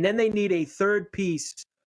 And then they need a third piece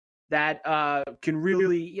that can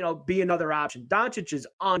really, be another option. Doncic is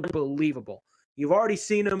unbelievable. You've already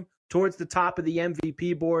seen him towards the top of the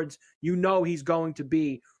MVP boards. He's going to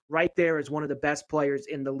be right there as one of the best players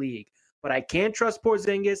in the league. But I can't trust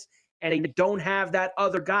Porzingis, and I don't have that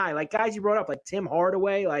other guy. Like guys you brought up, like Tim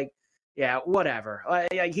Hardaway, whatever.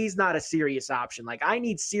 He's not a serious option. I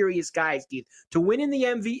need serious guys, Keith. To win in the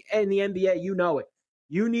NBA, you know it.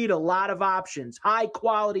 You need a lot of options,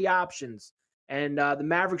 high-quality options. And the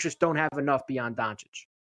Mavericks just don't have enough beyond Doncic.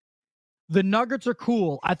 The Nuggets are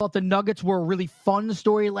cool. I thought the Nuggets were a really fun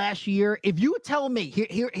story last year. If you tell me,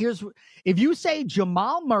 if you say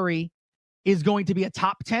Jamal Murray is going to be a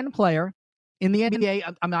top 10 player in the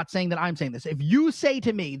NBA, I'm not saying that I'm saying this. If you say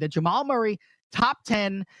to me that Jamal Murray, top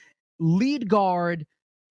 10, lead guard,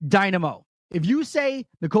 dynamo. If you say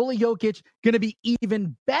Nikola Jokic going to be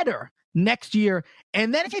even better next year,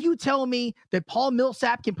 and then if you tell me that Paul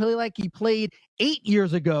Millsap can play like he played 8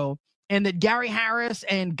 years ago, and that Gary Harris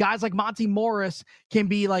and guys like Monty Morris can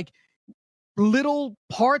be like little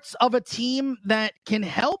parts of a team that can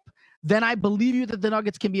help, then I believe you that the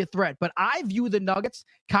Nuggets can be a threat. But I view the Nuggets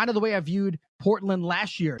kind of the way I viewed Portland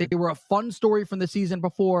last year. They were a fun story from the season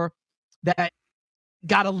before that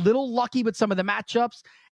got a little lucky with some of the matchups.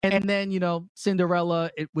 And then,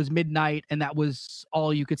 Cinderella, it was midnight, and that was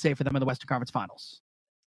all you could say for them in the Western Conference Finals.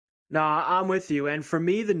 No, I'm with you. And for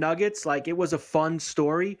me, the Nuggets, it was a fun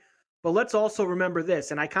story. But let's also remember this,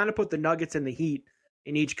 and I kind of put the Nuggets and the Heat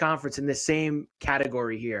in each conference in the same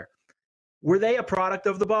category here. Were they a product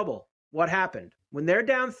of the bubble? What happened? When they're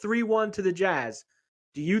down 3-1 to the Jazz,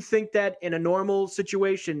 do you think that in a normal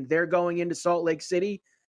situation they're going into Salt Lake City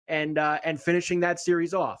and finishing that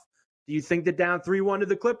series off? Do you think that down 3-1 to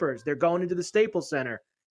the Clippers, they're going into the Staples Center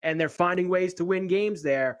and they're finding ways to win games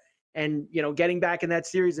there and, getting back in that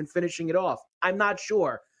series and finishing it off? I'm not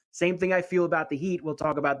sure. Same thing I feel about the Heat. We'll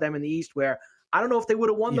talk about them in the East, where I don't know if they would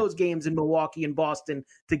have won those games in Milwaukee and Boston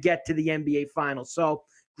to get to the NBA Finals. So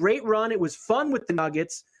great run. It was fun with the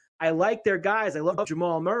Nuggets. I like their guys. I love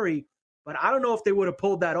Jamal Murray, but I don't know if they would have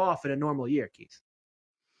pulled that off in a normal year, Keith.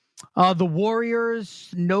 The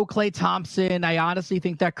Warriors, no Klay Thompson. I honestly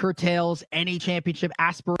think that curtails any championship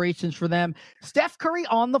aspirations for them. Steph Curry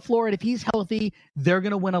on the floor, and if he's healthy, they're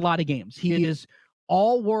going to win a lot of games. He is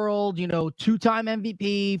all-world, 2-time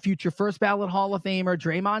MVP, future first-ballot Hall of Famer.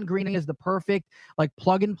 Draymond Green is the perfect,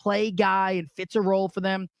 plug-and-play guy and fits a role for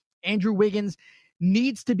them. Andrew Wiggins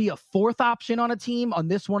needs to be a 4th option on a team. On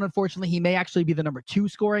this one, unfortunately, he may actually be the number 2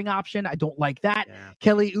 scoring option. I don't like that. Yeah.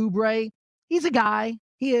 Kelly Oubre, he's a guy.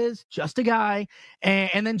 He is just a guy.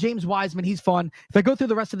 And then James Wiseman, he's fun. If I go through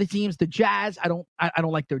the rest of the teams, the Jazz, I don't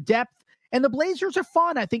like their depth. And the Blazers are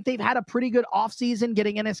fun. I think they've had a pretty good offseason,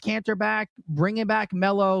 getting Enes Kanter back, bringing back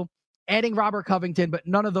Melo. adding Robert Covington, but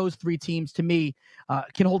none of those three teams, to me,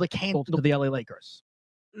 can hold a candle to the LA Lakers.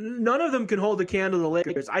 None of them can hold a candle to the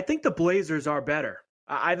Lakers. I think the Blazers are better.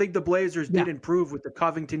 I think the Blazers did improve with the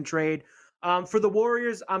Covington trade. For the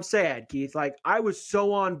Warriors, I'm sad, Keith. Like, I was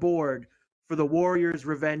so on board for the Warriors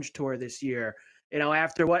revenge tour this year. You know,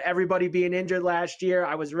 after what everybody being injured last year,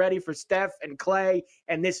 I was ready for Steph and Clay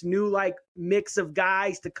and this new like mix of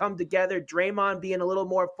guys to come together. Draymond being a little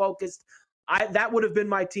more focused. That would have been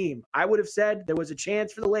my team. I would have said there was a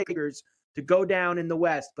chance for the Lakers to go down in the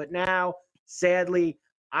West. But now, sadly,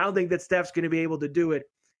 I don't think that Steph's going to be able to do it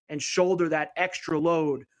and shoulder that extra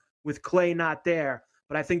load with Clay not there.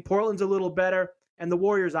 But I think Portland's a little better. And the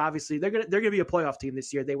Warriors, obviously, they're going to be a playoff team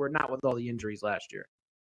this year. They were not with all the injuries last year.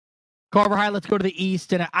 Carver High, let's go to the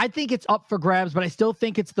East. And I think it's up for grabs, but I still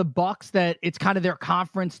think it's the Bucks that it's kind of their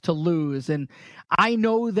conference to lose. And I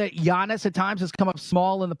know that Giannis at times has come up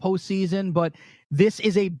small in the postseason, but this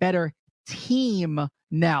is a better team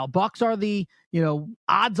now. Bucks are the,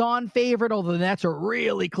 odds-on favorite, although the Nets are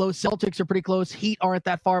really close. Celtics are pretty close. Heat aren't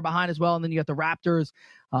that far behind as well. And then you got the Raptors,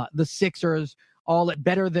 the Sixers, all at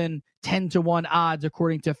better than 10-1 odds,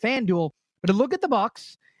 according to FanDuel. But to look at the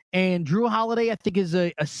Bucks, and Drew Holiday, I think, is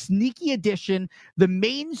a sneaky addition. The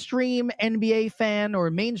mainstream NBA fan or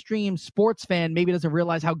mainstream sports fan maybe doesn't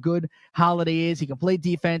realize how good Holiday is. He can play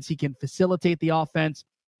defense. He can facilitate the offense.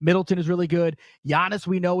 Middleton is really good. Giannis,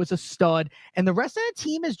 we know, is a stud. And the rest of the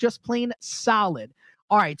team is just plain solid.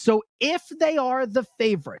 All right, so if they are the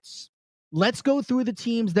favorites, let's go through the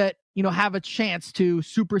teams that, have a chance to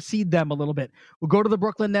supersede them a little bit. We'll go to the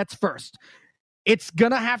Brooklyn Nets first. It's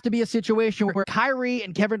going to have to be a situation where Kyrie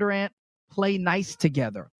and Kevin Durant play nice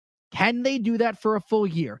together. Can they do that for a full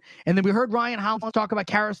year? And then we heard Ryan Hollins talk about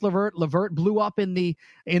Karis LeVert. LeVert blew up in the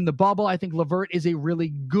bubble. I think LeVert is a really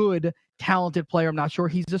good, talented player. I'm not sure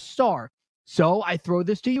he's a star. So I throw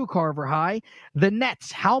this to you, Carver High. The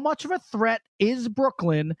Nets, how much of a threat is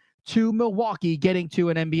Brooklyn to Milwaukee getting to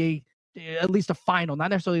an NBA, at least a final, not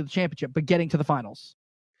necessarily the championship, but getting to the finals?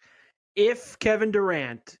 If Kevin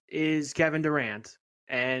Durant is Kevin Durant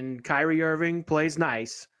and Kyrie Irving plays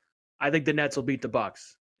nice, I think the Nets will beat the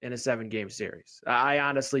Bucks in a 7-game series. I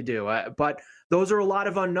honestly do. But those are a lot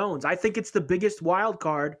of unknowns. I think it's the biggest wild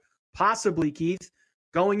card, possibly, Keith,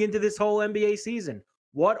 going into this whole NBA season.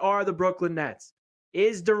 What are the Brooklyn Nets?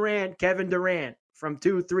 Is Durant Kevin Durant from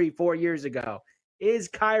 2, 3, 4 years ago? Is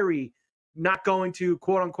Kyrie not going to,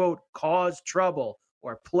 quote unquote, cause trouble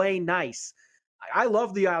or play nice? I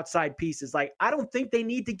love the outside pieces. Like, I don't think they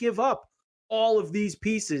need to give up all of these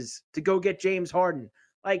pieces to go get James Harden.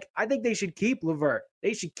 Like, I think they should keep LeVert.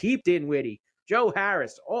 They should keep Dinwiddie, Joe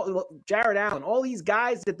Harris, Jared Allen. All these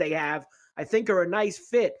guys that they have, I think, are a nice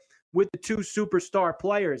fit with the two superstar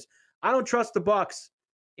players. I don't trust the Bucks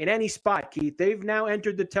in any spot, Keith. They've now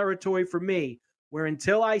entered the territory for me where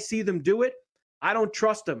until I see them do it, I don't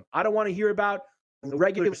trust them. I don't want to hear about the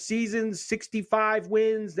regular season, 65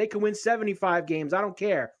 wins. They can win 75 games. I don't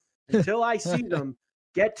care. Until I see them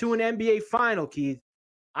get to an NBA final, Keith,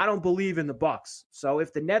 I don't believe in the Bucks. So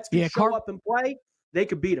if the Nets can show up and play, they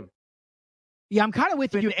could beat them. Yeah, I'm kind of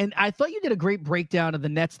with you. And I thought you did a great breakdown of the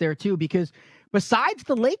Nets there, too, because besides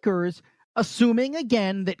the Lakers, assuming,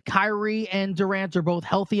 again, that Kyrie and Durant are both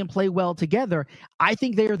healthy and play well together, I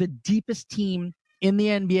think they are the deepest team in the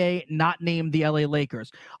NBA, not named the LA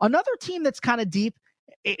Lakers. Another team that's kind of deep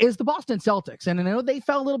is the Boston Celtics. And I know they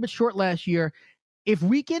fell a little bit short last year. If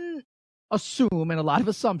we can assume, and a lot of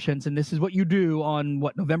assumptions, and this is what you do on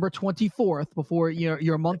November 24th, before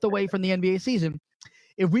you're a month away from the NBA season,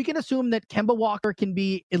 if we can assume that Kemba Walker can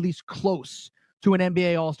be at least close to an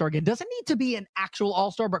NBA All-Star again, doesn't need to be an actual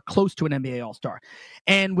All-Star, but close to an NBA All-Star.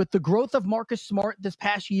 And with the growth of Marcus Smart this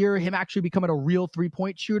past year, him actually becoming a real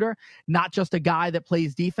three-point shooter, not just a guy that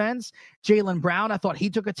plays defense. Jaylen Brown, I thought he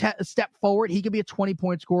took a step forward. He could be a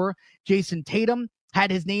 20-point scorer. Jason Tatum had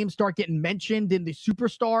his name start getting mentioned in the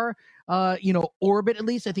superstar, orbit at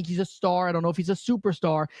least. I think he's a star. I don't know if he's a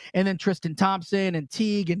superstar. And then Tristan Thompson and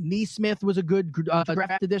Teague and Nesmith was a good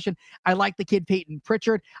draft addition. I like the kid Peyton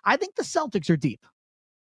Pritchard. I think the Celtics are deep.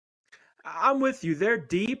 I'm with you. They're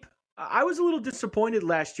deep. I was a little disappointed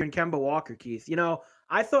last year in Kemba Walker, Keith.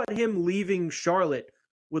 I thought him leaving Charlotte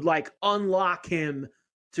would unlock him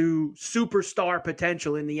to superstar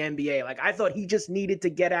potential in the NBA. I thought he just needed to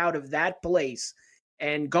get out of that place.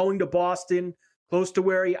 And going to Boston, close to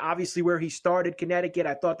where he started, Connecticut,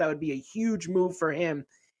 I thought that would be a huge move for him.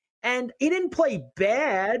 And he didn't play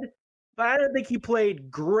bad, but I don't think he played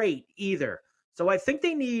great either. So I think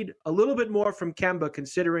they need a little bit more from Kemba,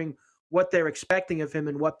 considering what they're expecting of him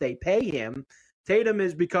and what they pay him. Tatum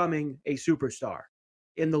is becoming a superstar.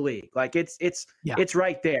 in the league. Like it's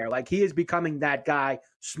right there. Like he is becoming that guy.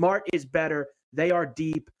 Smart is better. They are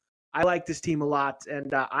deep. I like this team a lot,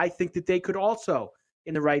 and I think that they could also,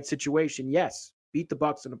 in the right situation, yes, beat the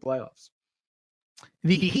Bucks in the playoffs.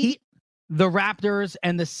 The Heat, the Raptors,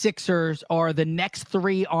 and the Sixers are the next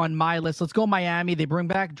three on my list. Let's go Miami. They bring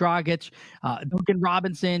back Dragic, Duncan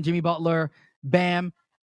Robinson, Jimmy Butler, Bam,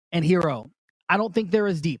 and Hero. I don't think they're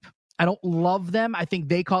as deep. I don't love them. I think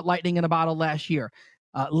they caught lightning in a bottle last year.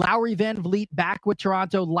 Lowry, Van Vliet back with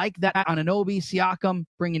Toronto. Like that. Anunoby, Siakam,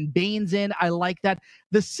 bringing Baines in. I like that.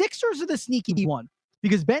 The Sixers are the sneaky one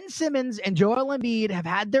because Ben Simmons and Joel Embiid have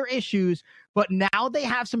had their issues, but now they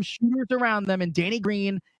have some shooters around them, and Danny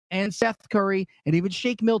Green and Seth Curry and even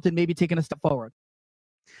Shake Milton maybe taking a step forward.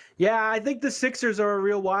 Yeah, I think the Sixers are a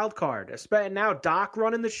real wild card. Now Doc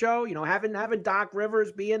running the show, having Doc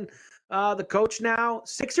Rivers being the coach now.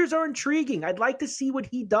 Sixers are intriguing. I'd like to see what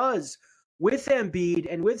he does with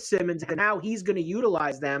Embiid and with Simmons and how he's going to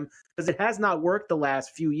utilize them because it has not worked the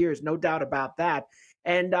last few years, no doubt about that.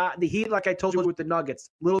 And the Heat, like I told you with the Nuggets,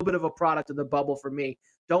 a little bit of a product of the bubble for me.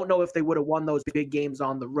 Don't know if they would have won those big games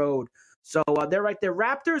on the road. So they're right there.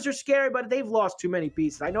 Raptors are scary, but they've lost too many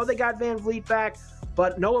pieces. I know they got Van Vliet back,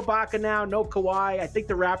 but no Ibaka now, no Kawhi. I think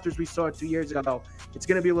the Raptors we saw 2 years ago, it's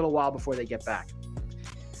going to be a little while before they get back.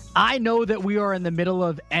 I know that we are in the middle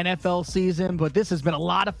of NFL season, but this has been a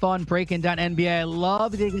lot of fun breaking down NBA. I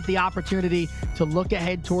love to get the opportunity to look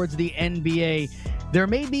ahead towards the NBA. There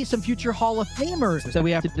may be some future Hall of Famers that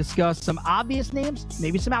we have to discuss, some obvious names,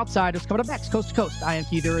 maybe some outsiders. Coming up next, Coast to Coast, I am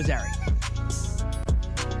Keith Irizarry.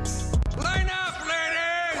 Line up,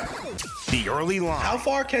 ladies! The early line. How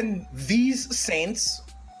far can these Saints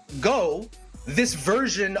go, this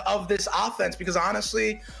version of this offense? Because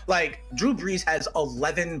honestly, like, Drew Brees has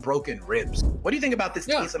 11 broken ribs. What do you think about this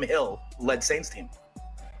Taysom Hill-led Saints team?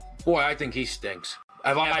 Boy, I think he stinks.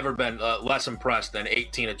 Have I ever been less impressed than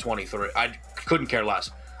 18-23? I couldn't care less.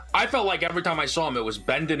 I felt like every time I saw him, it was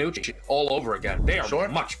Ben DiNucci all over again. They are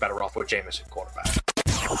much better off with Jameis at quarterback.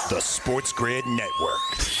 The Sports Grid Network.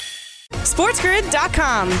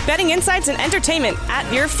 SportsGrid.com. Betting insights and entertainment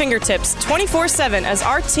at your fingertips 24/7 as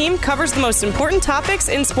our team covers the most important topics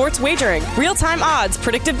in sports wagering. Real-time odds,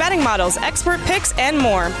 predictive betting models, expert picks, and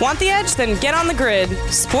more. Want the edge? Then get on the grid.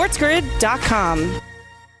 SportsGrid.com.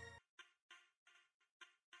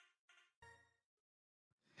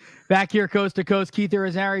 Back here, Coast to Coast, Keith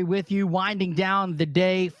Irizarry with you, winding down the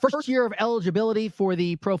day. First year of eligibility for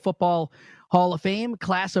the Pro Football Hall of Fame,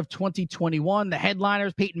 class of 2021. The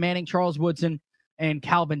headliners, Peyton Manning, Charles Woodson, and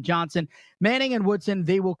Calvin Johnson. Manning and Woodson,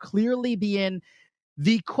 they will clearly be in.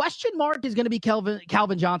 The question mark is going to be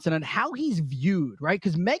Calvin Johnson and how he's viewed, right?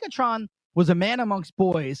 Because Megatron was a man amongst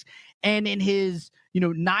boys, and in his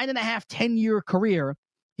 9.5, 10-year career,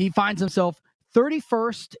 he finds himself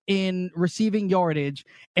 31st in receiving yardage.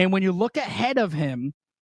 And when you look ahead of him,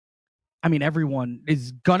 I mean, everyone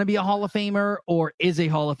is going to be a Hall of Famer or is a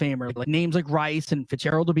Hall of Famer. Like names like Rice and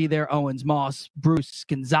Fitzgerald will be there. Owens, Moss, Bruce,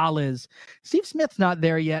 Gonzalez. Steve Smith's not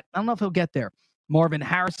there yet. I don't know if he'll get there. Marvin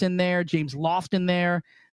Harrison there. James Lofton there.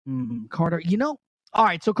 Carter. All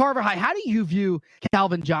right, so Carver High, how do you view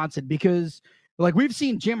Calvin Johnson? Because like we've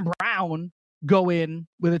seen Jim Brown go in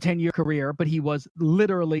with a 10-year career, but he was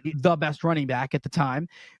literally the best running back at the time.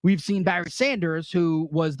 We've seen Barry Sanders, who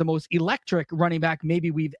was the most electric running back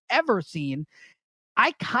maybe we've ever seen.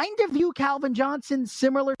 I kind of view Calvin Johnson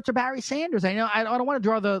similar to Barry Sanders. I know I don't want to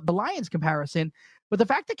draw the Lions comparison, but the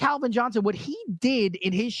fact that Calvin Johnson, what he did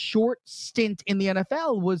in his short stint in the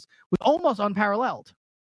NFL was almost unparalleled.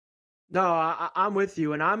 No, I'm with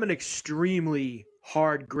you, and I'm an extremely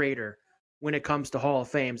hard grader when it comes to Hall of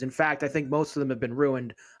Fames. In fact, I think most of them have been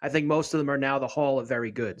ruined. I think most of them are now the Hall of Very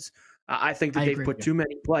Goods. I think that they've put too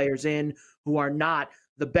many players in who are not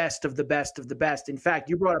the best of the best of the best. In fact,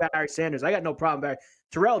 you brought up Barry Sanders. I got no problem, Barry.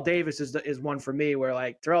 Terrell Davis is one for me where,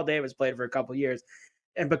 like, Terrell Davis played for a couple of years.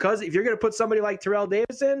 And because if you're going to put somebody like Terrell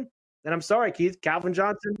Davis in, then I'm sorry, Keith, Calvin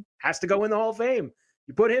Johnson has to go in the Hall of Fame.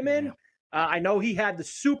 You put him in. I know he had the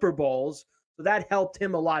Super Bowls, so that helped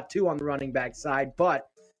him a lot too on the running back side. But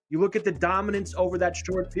you look at the dominance over that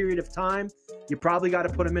short period of time, you probably got to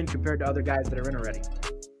put him in compared to other guys that are in already.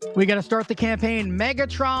 We got to start the campaign.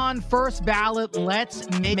 Megatron first ballot. Let's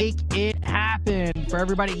make it happen. For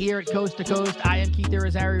everybody here at Coast to Coast, I am Keith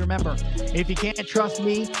Irizarry. Remember, if you can't trust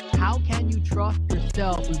me, how can you trust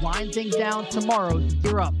yourself? We wind things down tomorrow to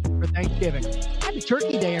gear up for Thanksgiving. Happy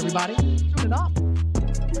Turkey Day, everybody. Soon enough.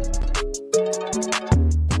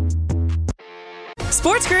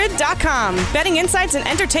 SportsGrid.com. Betting insights and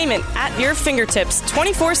entertainment at your fingertips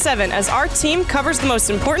 24/7 as our team covers the most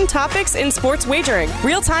important topics in sports wagering.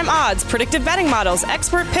 Real-time odds, predictive betting models,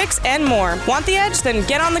 expert picks, and more. Want the edge? Then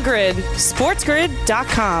get on the grid.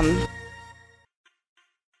 SportsGrid.com.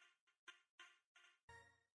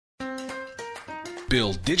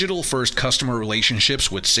 Build digital-first customer relationships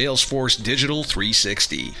with Salesforce Digital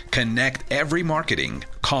 360. Connect every marketing,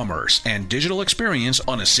 commerce, and digital experience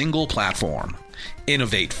on a single platform.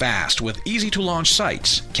 Innovate fast with easy-to-launch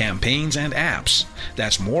sites, campaigns, and apps.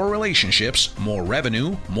 That's more relationships, more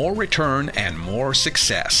revenue, more return, and more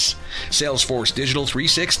success. Salesforce Digital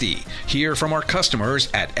 360. Hear from our customers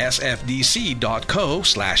at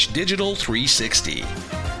sfdc.co/digital360.